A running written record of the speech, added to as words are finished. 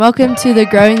Welcome to the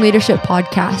Growing Leadership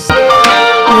Podcast.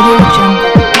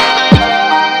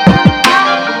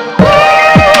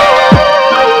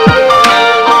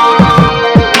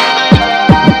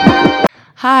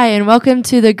 Hi, and welcome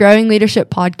to the Growing Leadership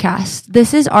Podcast.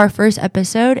 This is our first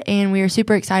episode, and we are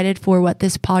super excited for what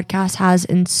this podcast has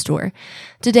in store.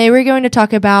 Today, we're going to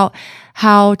talk about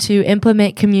how to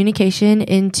implement communication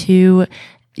into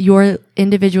your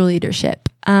individual leadership.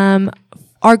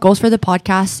 Our goals for the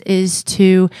podcast is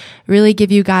to really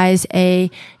give you guys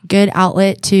a good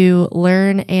outlet to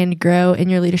learn and grow in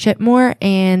your leadership more,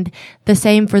 and the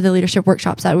same for the leadership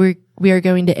workshops that we are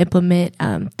going to implement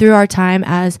through our time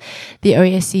as the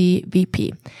OASC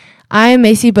VP. I'm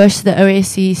Macy Bush, the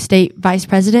OASC State Vice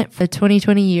President for the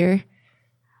 2020 year.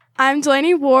 I'm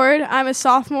Delaney Ward. I'm a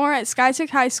sophomore at Skytech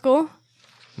High School.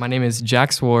 My name is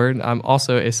Jax Ward. I'm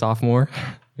also a sophomore.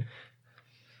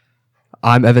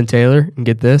 I'm Evan Taylor, and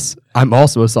get this, I'm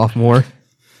also a sophomore.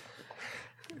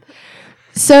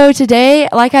 So today,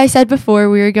 like I said before,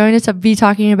 we are going to be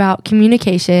talking about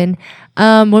communication.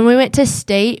 When we went to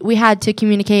state, we had to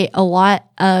communicate a lot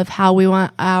of how we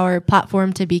want our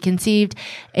platform to be conceived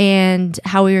and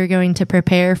how we were going to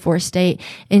prepare for state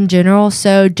in general.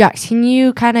 So Jax, can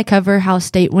you kind of cover how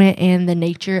state went and the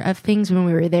nature of things when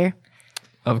we were there?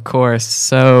 Of course.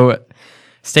 So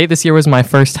state this year was my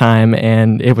first time,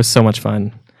 and it was so much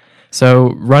fun.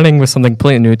 So running was something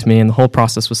completely new to me, and the whole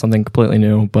process was something completely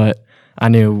new, but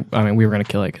we were going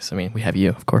to kill it because, we have you,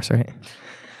 of course, right?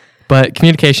 But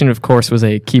communication, of course, was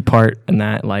a key part in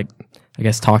that,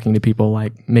 talking to people,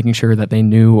 making sure that they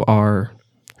knew our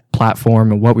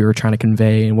platform and what we were trying to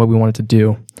convey and what we wanted to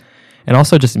do. And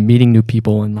also just meeting new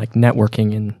people and,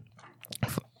 networking and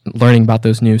learning about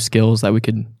those new skills that we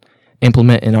could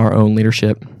implement in our own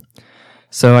leadership.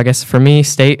 So I guess for me,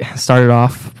 state started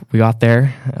off, we got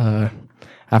there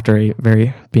after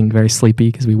being very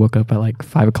sleepy because we woke up at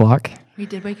 5 o'clock. We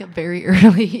did wake up very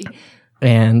early.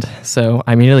 And so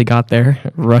I immediately got there,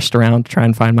 rushed around to try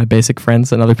and find my basic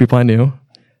friends and other people I knew,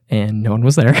 and no one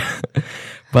was there.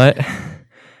 But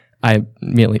I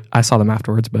saw them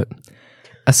afterwards. But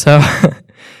so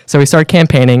we started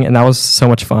campaigning, and that was so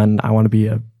much fun. I want to be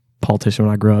a politician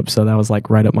when I grow up, so that was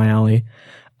right up my alley.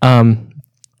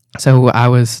 So I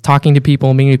was talking to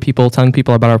people, meeting people, telling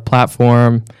people about our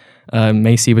platform.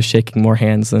 Macy was shaking more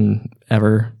hands than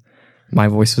ever. My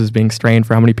voice was being strained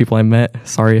for how many people I met.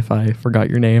 Sorry if I forgot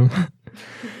your name.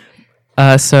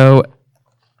 But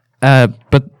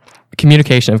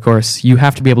communication, of course, you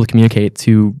have to be able to communicate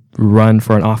to run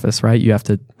for an office, right? You have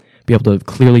to be able to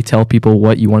clearly tell people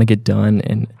what you want to get done,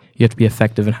 and you have to be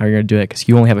effective in how you're going to do it because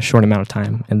you only have a short amount of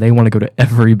time, and they want to go to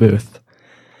every booth.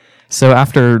 So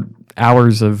after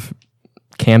hours of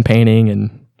campaigning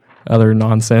and other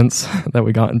nonsense that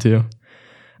we got into,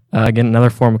 again, another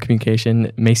form of communication,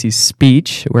 Macy's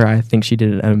speech, where I think she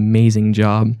did an amazing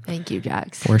job. Thank you,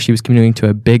 Jax. Where she was communicating to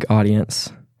a big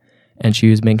audience, and she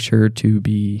was making sure to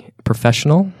be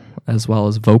professional as well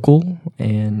as vocal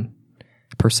and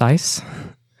precise.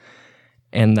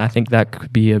 And I think that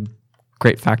could be a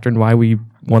great factor in why we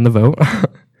won the vote.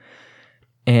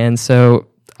 And so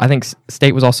I think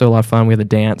state was also a lot of fun. We had the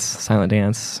dance, silent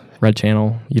dance, Red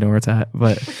Channel, you know where it's at.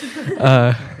 But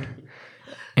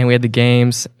and we had the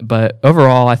games. But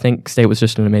overall, I think state was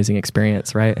just an amazing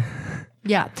experience, right?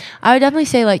 Yeah, I would definitely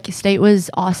say state was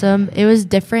awesome. It was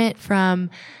different from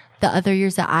the other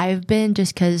years that I've been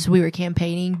just because we were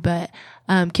campaigning. But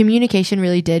communication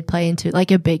really did play into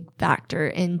a big factor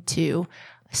into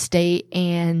state,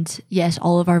 and yes,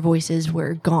 all of our voices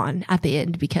were gone at the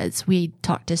end because we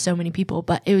talked to so many people,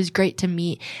 but it was great to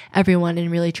meet everyone and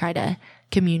really try to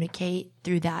communicate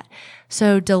through that.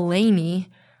 So Delaney,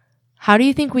 how do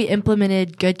you think we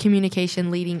implemented good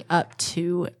communication leading up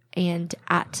to and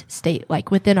at state,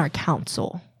 within our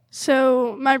council?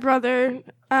 So my brother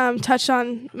touched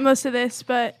on most of this,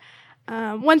 but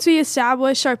once we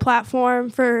established our platform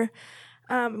for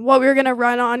what we were going to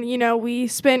run on, we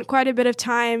spent quite a bit of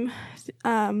time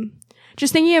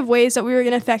just thinking of ways that we were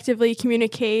going to effectively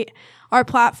communicate our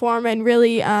platform and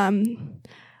really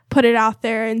put it out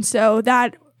there. And so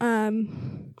that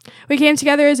we came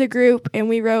together as a group, and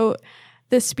we wrote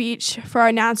the speech for our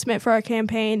announcement for our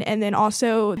campaign, and then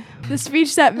also the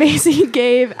speech that Macy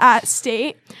gave at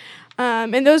state.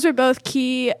 And those were both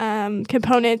key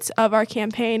components of our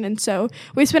campaign. And so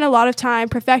we spent a lot of time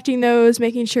perfecting those,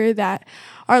 making sure that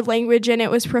our language in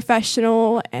it was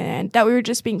professional and that we were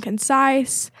just being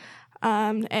concise.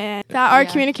 And that our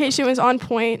communication was on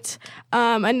point.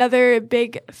 Another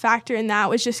big factor in that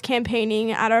was just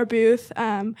campaigning at our booth.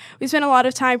 We spent a lot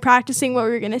of time practicing what we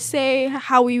were going to say,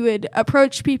 how we would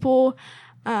approach people,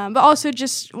 but also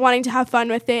just wanting to have fun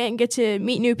with it and get to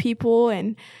meet new people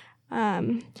and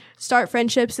start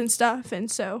friendships and stuff.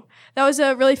 And so that was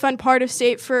a really fun part of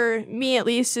state for me, at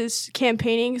least, is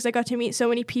campaigning, because I got to meet so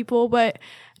many people, but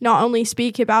not only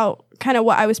speak about kind of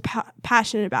what I was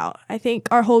passionate about. I think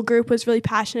our whole group was really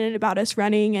passionate about us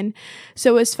running, and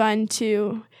so it was fun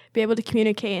to be able to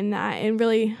communicate in that and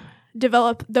really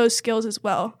develop those skills as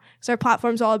well. Because our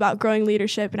platform's all about growing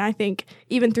leadership, and I think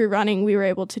even through running, we were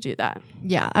able to do that.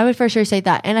 Yeah, I would for sure say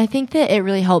that. And I think that it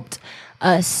really helped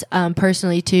us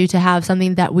personally, too, to have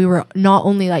something that we were not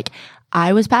only like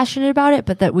I was passionate about it,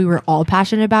 but that we were all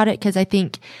passionate about it. Because I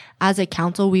think as a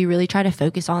council, we really try to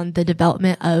focus on the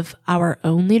development of our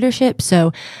own leadership.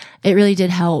 So it really did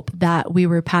help that we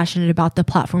were passionate about the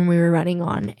platform we were running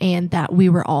on and that we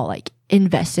were all like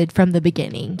invested from the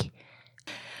beginning.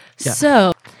 Yeah.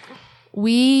 So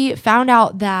we found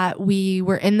out that we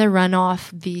were in the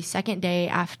runoff the second day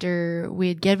after we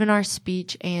had given our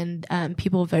speech and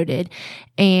people voted.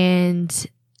 And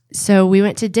so we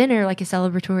went to dinner, like a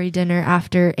celebratory dinner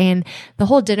after, and the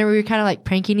whole dinner we were kind of like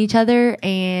pranking each other,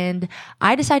 and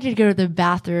I decided to go to the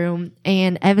bathroom,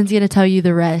 and Evan's going to tell you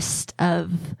the rest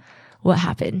of what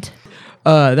happened.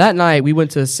 That night we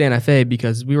went to Santa Fe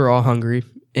because we were all hungry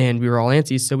and we were all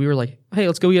antsy, so we were like, hey,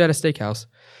 let's go eat at a steakhouse.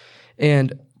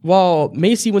 And while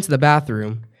Macy went to the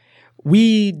bathroom,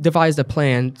 we devised a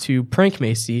plan to prank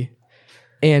Macy.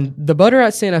 And the butter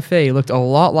at Santa Fe looked a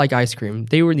lot like ice cream.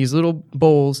 They were in these little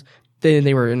bowls, then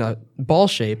they were in a ball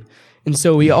shape. And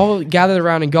so we all gathered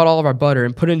around and got all of our butter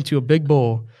and put it into a big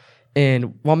bowl.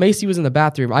 And while Macy was in the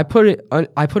bathroom, I put it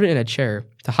in a chair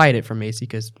to hide it from Macy,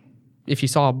 because if she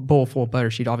saw a bowl full of butter,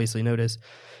 she'd obviously notice.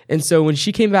 And so when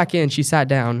she came back in, she sat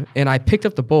down, and I picked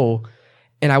up the bowl,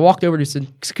 and I walked over to her and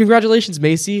said, congratulations,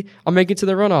 Macy. I'll make it to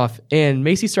the runoff. And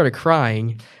Macy started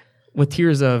crying with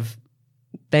tears of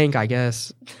I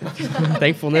guess.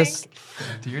 Thankfulness.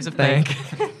 Tears of thank.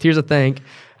 Tears of thank.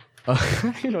 I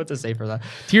don't even know what to say for that.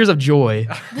 Tears of joy.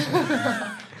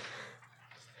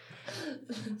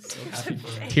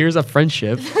 Tears of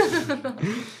friendship.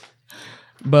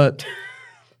 But,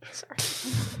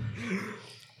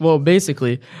 well,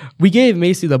 basically, we gave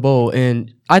Macy the bowl,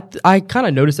 and I kind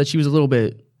of noticed that she was a little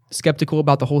bit skeptical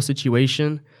about the whole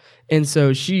situation. And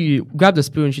so she grabbed a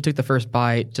spoon, she took the first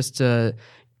bite just to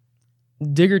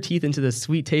dig her teeth into the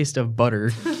sweet taste of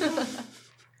butter.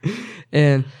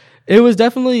 And it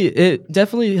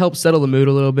definitely helped settle the mood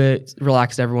a little bit,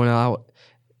 relaxed everyone out,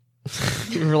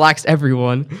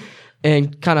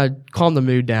 and kind of calmed the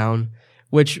mood down,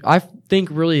 which I think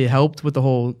really helped with the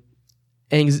whole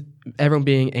everyone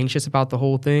being anxious about the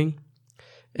whole thing.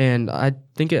 And I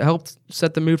think it helped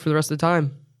set the mood for the rest of the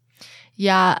time.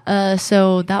 Yeah,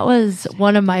 so that was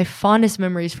one of my fondest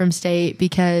memories from state,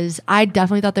 because I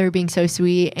definitely thought they were being so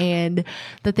sweet and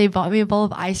that they bought me a bowl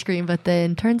of ice cream, but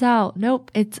then turns out, nope,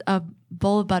 it's a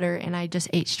bowl of butter, and I just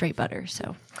ate straight butter.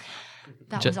 So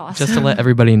that was awesome. Just to let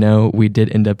everybody know, we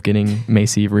did end up getting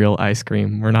Macy real ice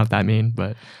cream. We're not that mean,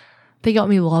 but they got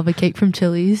me lava cake from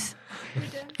Chili's.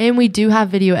 And we do have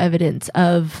video evidence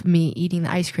of me eating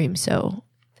the ice cream. So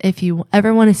if you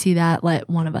ever want to see that, let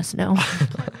one of us know.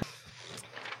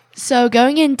 So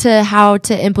going into how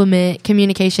to implement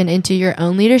communication into your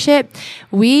own leadership,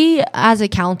 we as a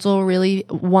council really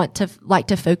want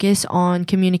to focus on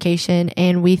communication,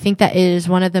 and we think that it is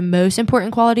one of the most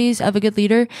important qualities of a good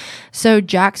leader. So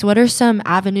Jax, what are some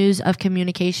avenues of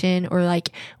communication or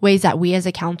like ways that we as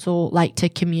a council like to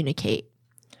communicate?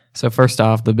 So first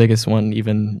off, the biggest one,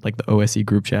 even like the OSE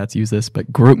group chats use this,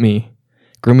 but GroupMe.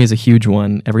 GroupMe is a huge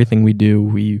one. Everything we do,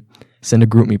 we send a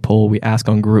GroupMe poll. We ask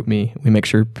on GroupMe. We make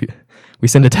sure we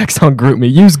send a text on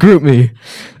GroupMe. Use GroupMe.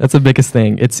 That's the biggest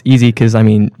thing. It's easy because, I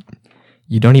mean,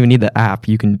 you don't even need the app.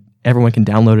 Everyone can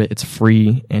download it. It's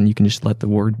free, and you can just let the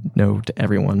word know to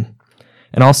everyone.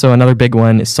 And also another big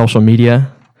one is social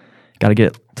media. Got to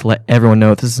get to let everyone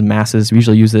know this is masses. We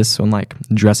usually use this on like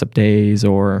dress up days,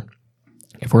 or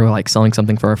if we're like selling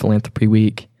something for our philanthropy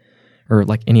week, or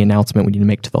like any announcement we need to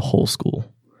make to the whole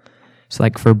school. So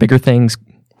like for bigger things,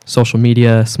 social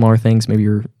media, smaller things, maybe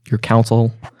your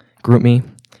council, GroupMe.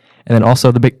 And then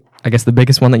also the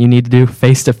biggest one that you need to do,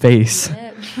 face-to-face.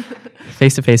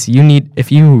 Face-to-face,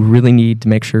 if you really need to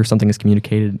make sure something is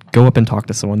communicated, go up and talk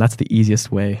to someone. That's the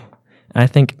easiest way. And I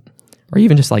think, or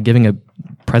even just like giving a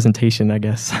presentation, I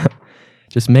guess,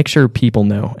 just make sure people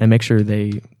know and make sure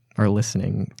they are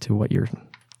listening to what you're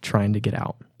trying to get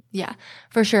out. Yeah,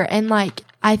 for sure. And like,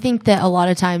 I think that a lot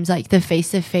of times like the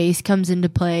face-to-face comes into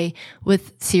play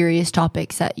with serious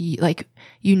topics that you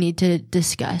need to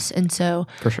discuss. And so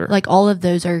for sure, like all of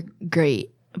those are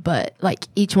great, but like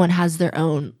each one has their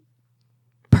own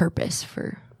purpose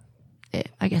for it,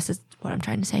 I guess is what I'm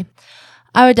trying to say.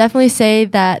 I would definitely say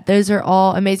that those are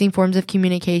all amazing forms of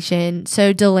communication.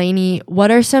 So Delaney, what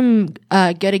are some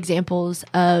good examples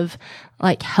of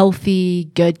like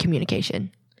healthy, good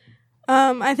communication?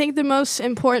 I think the most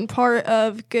important part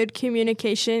of good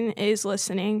communication is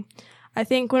listening. I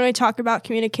think when we talk about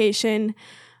communication,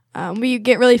 we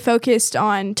get really focused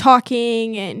on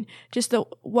talking and just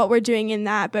what we're doing in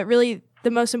that, but really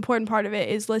the most important part of it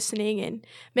is listening and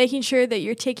making sure that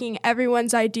you're taking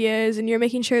everyone's ideas and you're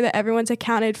making sure that everyone's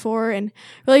accounted for and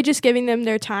really just giving them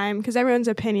their time because everyone's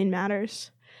opinion matters.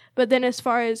 But then as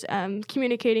far as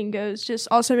communicating goes, just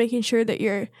also making sure that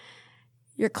you're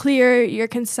clear, you're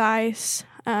concise,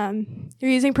 you're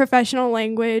using professional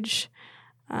language,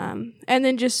 and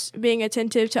then just being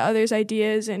attentive to others'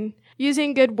 ideas and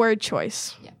using good word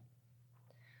choice.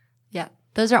 Yeah,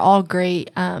 those are all great.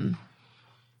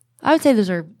 I would say those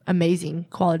are amazing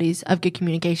qualities of good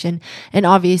communication. And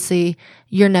obviously,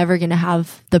 you're never going to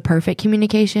have the perfect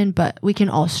communication, but we can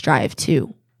all strive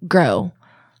to grow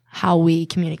how we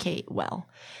communicate well.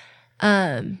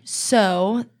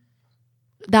 So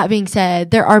that being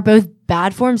said, there are both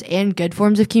bad forms and good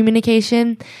forms of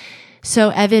communication.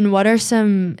 So Evan, what are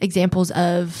some examples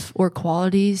of or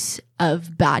qualities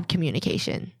of bad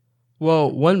communication?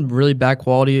 Well, one really bad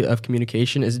quality of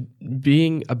communication is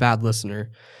being a bad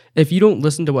listener. If you don't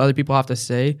listen to what other people have to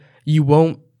say, you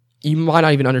might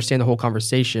not even understand the whole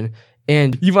conversation,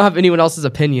 and you won't have anyone else's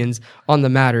opinions on the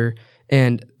matter.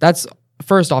 And that's,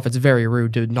 first off, it's very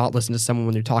rude to not listen to someone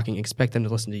when they're talking, expect them to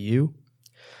listen to you.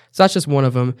 So that's just one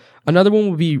of them. Another one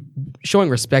would be showing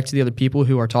respect to the other people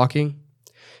who are talking,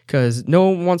 because no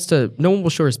one will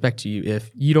show respect to you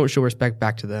if you don't show respect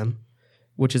back to them,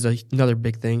 which is another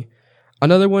big thing.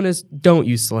 Another one is don't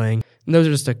use slang. And those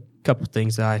are just a couple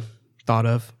things that I thought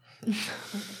of.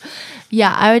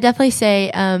 Yeah, I would definitely say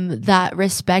that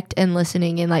respect and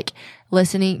listening and like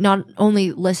listening, not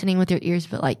only listening with your ears,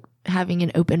 but like having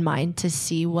an open mind to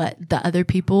see what the other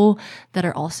people that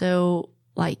are also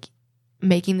like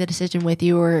making the decision with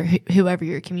you or whoever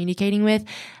you're communicating with,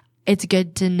 it's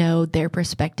good to know their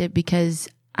perspective because,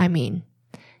 I mean,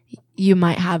 you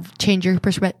might have change your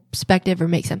perspective or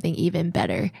make something even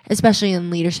better, especially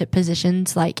in leadership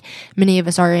positions like many of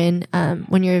us are in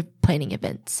when you're planning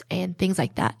events and things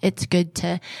like that. It's good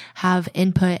to have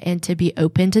input and to be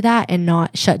open to that and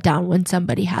not shut down when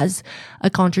somebody has a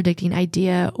contradicting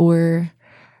idea or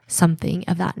something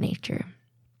of that nature.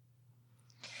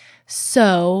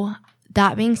 So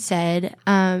that being said,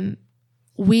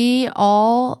 we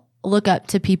all look up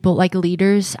to people like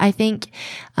leaders. I think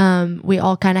we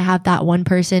all kind of have that one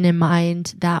person in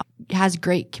mind that has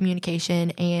great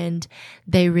communication and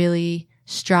they really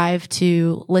strive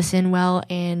to listen well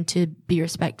and to be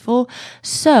respectful.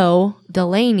 So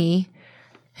Delaney,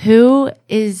 who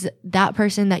is that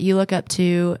person that you look up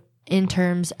to in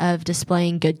terms of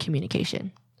displaying good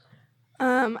communication?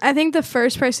 I think the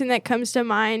first person that comes to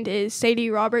mind is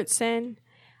Sadie Robertson.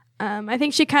 I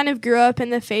think she kind of grew up in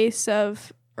the face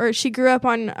of, or she grew up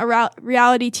on a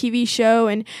reality TV show,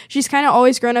 and she's kind of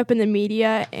always grown up in the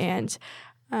media. And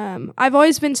I've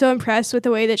always been so impressed with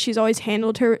the way that she's always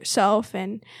handled herself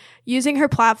and using her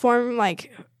platform,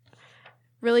 like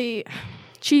really,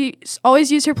 she's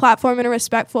always used her platform in a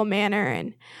respectful manner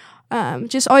and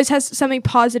just always has something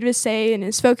positive to say and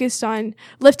is focused on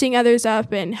lifting others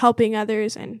up and helping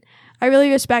others. And I really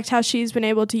respect how she's been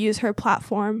able to use her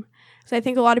platform. So I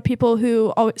think a lot of people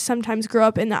who sometimes grow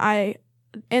up in the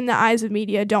eyes of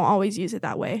media don't always use it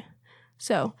that way.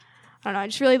 So I don't know. I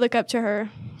just really look up to her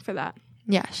for that.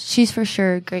 Yeah, she's for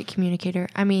sure a great communicator.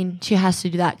 I mean, she has to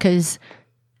do that because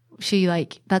she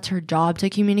that's her job to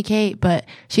communicate, but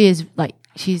she's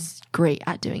great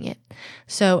at doing it.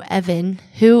 So Evan,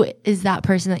 who is that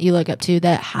person that you look up to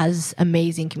that has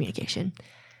amazing communication?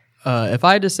 If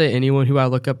I had to say anyone who I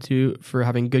look up to for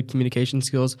having good communication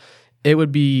skills, it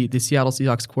would be the Seattle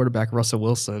Seahawks quarterback, Russell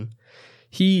Wilson.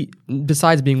 He,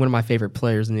 besides being one of my favorite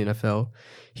players in the NFL,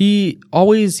 he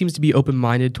always seems to be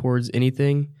open-minded towards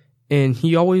anything, and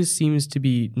he always seems to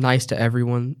be nice to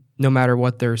everyone, no matter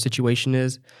what their situation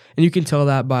is. And you can tell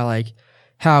that by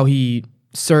how he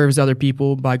serves other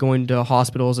people by going to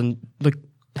hospitals and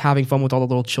having fun with all the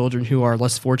little children who are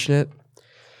less fortunate.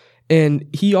 And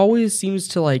he always seems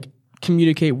to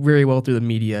communicate very well through the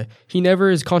media. He never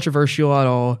is controversial at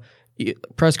all.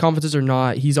 Press conferences or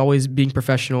not, he's always being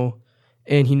professional,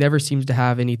 and he never seems to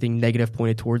have anything negative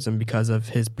pointed towards him because of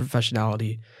his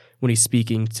professionality when he's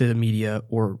speaking to the media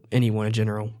or anyone in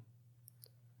general.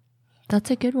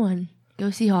 That's a good one. Go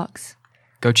Seahawks.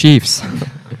 Go Chiefs.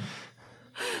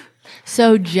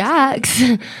 So Jax,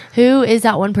 who is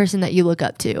that one person that you look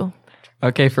up to?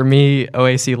 Okay, for me,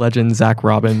 OAC legend Zach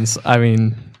Robbins. I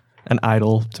mean, an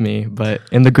idol to me. But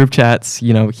in the group chats,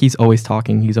 you know, he's always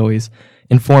talking. He's always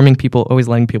informing people, always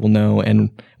letting people know. And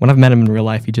when I've met him in real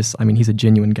life, he's a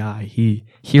genuine guy. He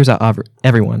hears out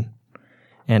everyone.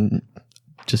 And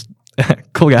just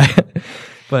cool guy.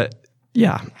 But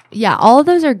yeah. Yeah, all of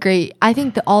those are great. I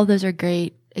think that all of those are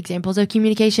great examples of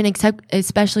communication, except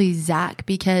especially Zach,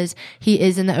 because he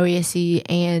is in the OAC,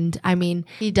 and I mean,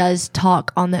 he does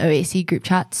talk on the OAC group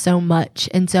chat so much.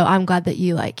 And so I'm glad that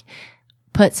you like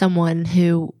put someone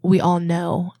who we all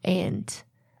know and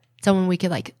someone we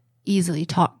could like easily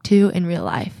talk to in real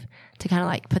life to kind of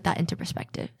like put that into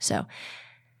perspective. So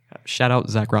shout out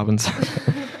Zach Robbins.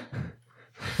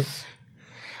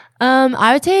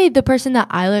 I would say the person that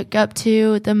I look up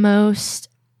to the most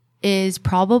is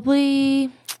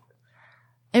probably,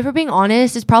 if we're being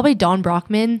honest, is probably Dawn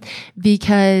Brockman,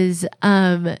 because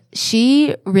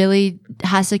she really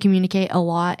has to communicate a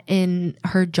lot in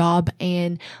her job,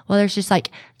 and whether it's just like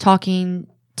talking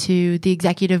to the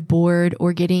executive board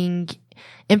or getting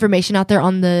information out there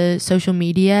on the social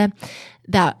media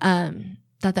that the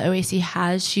OAC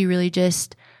has, she really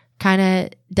just kind of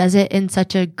does it in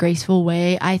such a graceful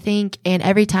way, I think. And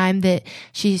every time that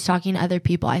she's talking to other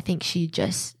people, I think she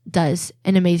just does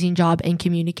an amazing job in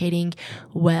communicating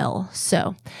well.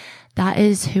 So that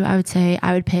is who I would say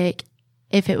I would pick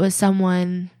if it was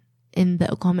someone in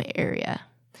the Oklahoma area.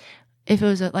 If it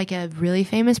was like a really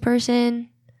famous person,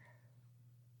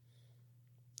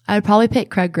 I would probably pick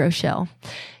Craig Groeschel,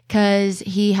 because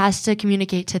he has to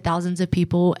communicate to thousands of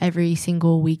people every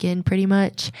single weekend pretty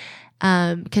much.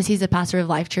 Because he's a pastor of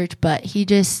Life Church, but he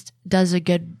just does a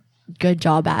good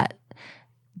job at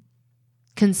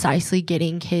concisely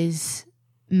getting his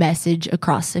message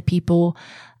across to people,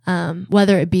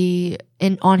 whether it be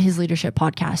on his leadership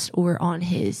podcast or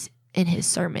in his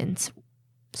sermons.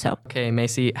 So, okay,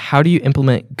 Macy, how do you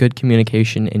implement good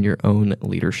communication in your own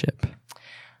leadership?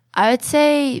 I would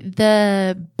say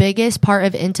the biggest part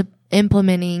of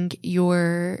implementing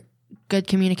your good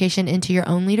communication into your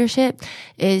own leadership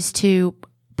is to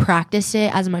practice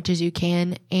it as much as you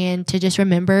can, and to just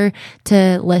remember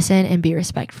to listen and be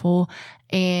respectful,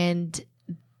 and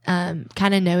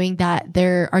kind of knowing that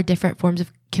there are different forms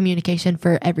of communication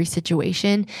for every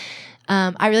situation.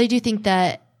 I really do think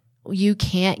that you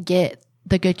can't get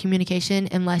the good communication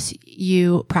unless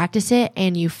you practice it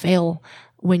and you fail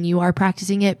when you are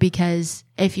practicing it, because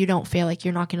if you don't fail, like,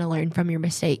 you're not going to learn from your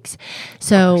mistakes.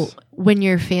 So when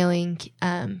you're failing,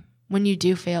 when you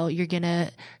do fail, you're going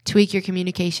to tweak your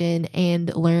communication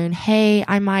and learn, hey,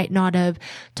 I might not have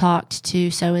talked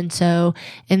to so-and-so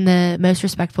in the most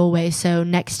respectful way. So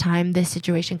next time this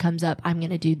situation comes up, I'm going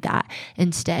to do that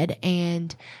instead.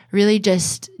 And really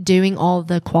just doing all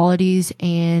the qualities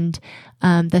and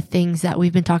the things that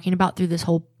we've been talking about through this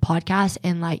whole podcast,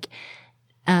 and like,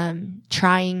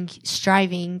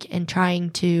 striving and trying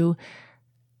to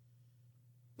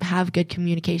have good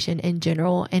communication in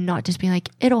general, and not just being like,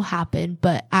 it'll happen,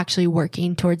 but actually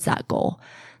working towards that goal.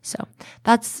 So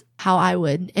that's how I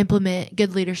would implement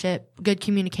good leadership, good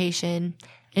communication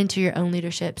into your own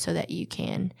leadership, so that you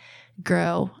can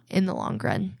grow in the long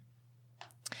run.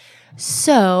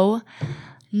 So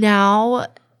now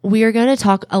we are going to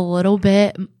talk a little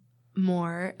bit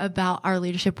more about our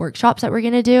leadership workshops that we're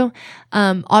going to do.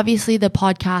 Obviously the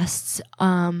podcasts,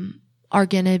 we're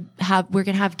going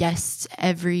to have guests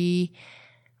every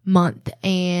month,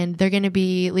 and they're going to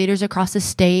be leaders across the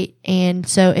state. And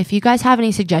so if you guys have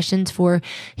any suggestions for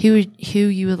who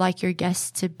you would like your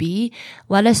guests to be,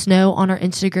 let us know on our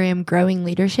Instagram, Growing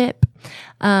Leadership.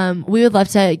 We would love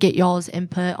to get y'all's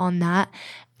input on that.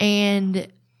 And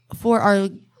for our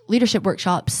leadership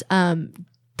workshops,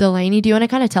 Delaney, do you want to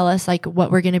kind of tell us like what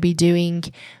we're going to be doing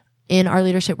in our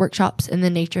leadership workshops and the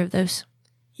nature of those?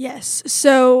 Yes.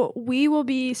 So we will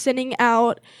be sending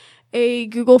out a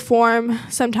Google form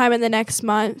sometime in the next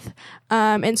month,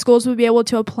 and schools will be able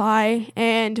to apply,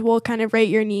 and we'll kind of rate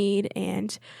your need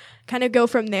and kind of go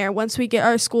from there once we get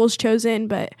our schools chosen.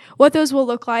 But what those will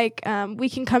look like, we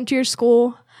can come to your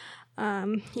school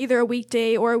either a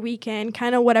weekday or a weekend,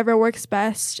 kind of whatever works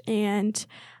best, and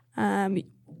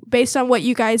based on what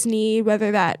you guys need,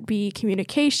 whether that be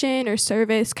communication or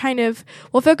service, kind of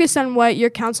we'll focus on what your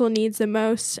council needs the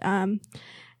most,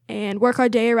 and work our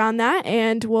day around that.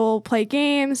 And we'll play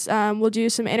games. We'll do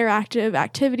some interactive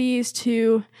activities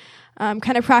to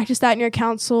kind of practice that in your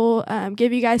council,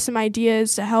 give you guys some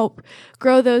ideas to help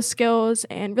grow those skills,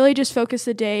 and really just focus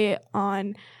the day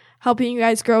on helping you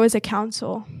guys grow as a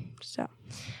council. So,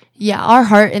 yeah, our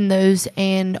heart in those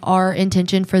and our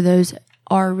intention for those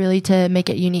are really to make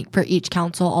it unique for each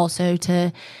council, also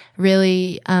to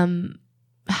really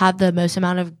have the most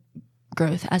amount of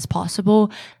growth as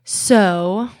possible.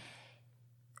 So,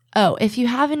 if you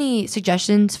have any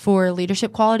suggestions for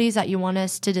leadership qualities that you want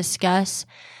us to discuss,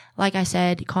 like I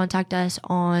said, contact us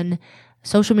on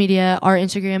social media. Our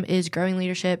Instagram is Growing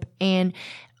Leadership. And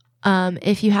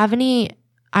if you have any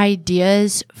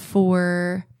ideas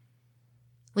for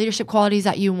leadership qualities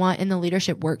that you want in the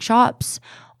leadership workshops,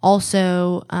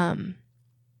 also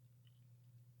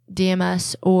DM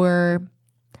us or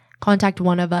contact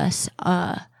one of us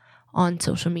on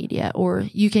social media, or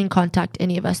you can contact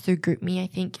any of us through GroupMe, I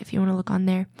think, if you want to look on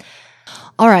there.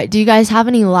 All right. Do you guys have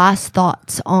any last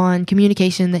thoughts on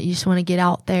communication that you just want to get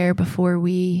out there before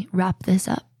we wrap this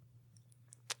up?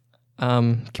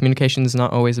 Communication is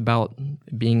not always about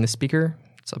being the speaker.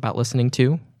 It's about listening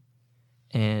to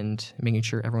and making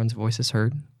sure everyone's voice is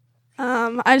heard.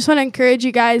 I just want to encourage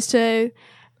you guys to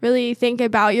really think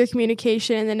about your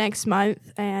communication in the next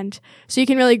month, and so you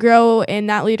can really grow in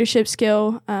that leadership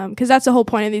skill, because that's the whole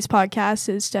point of these podcasts,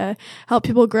 is to help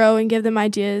people grow and give them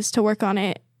ideas to work on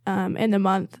it in the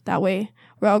month. That way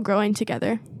we're all growing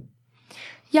together.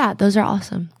 Yeah, those are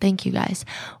awesome. Thank you guys.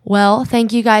 Well,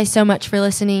 thank you guys so much for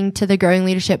listening to the Growing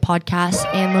Leadership podcast,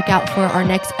 and look out for our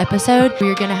next episode.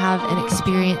 We're going to have an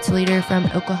experienced leader from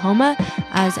Oklahoma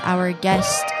as our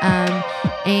guest.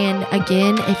 And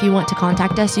again, if you want to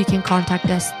contact us, you can contact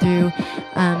us through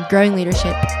Growing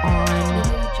Leadership on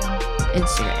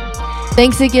Instagram.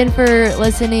 Thanks again for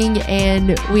listening,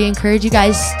 and we encourage you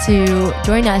guys to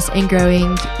join us in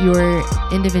growing your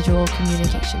individual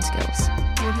communication skills.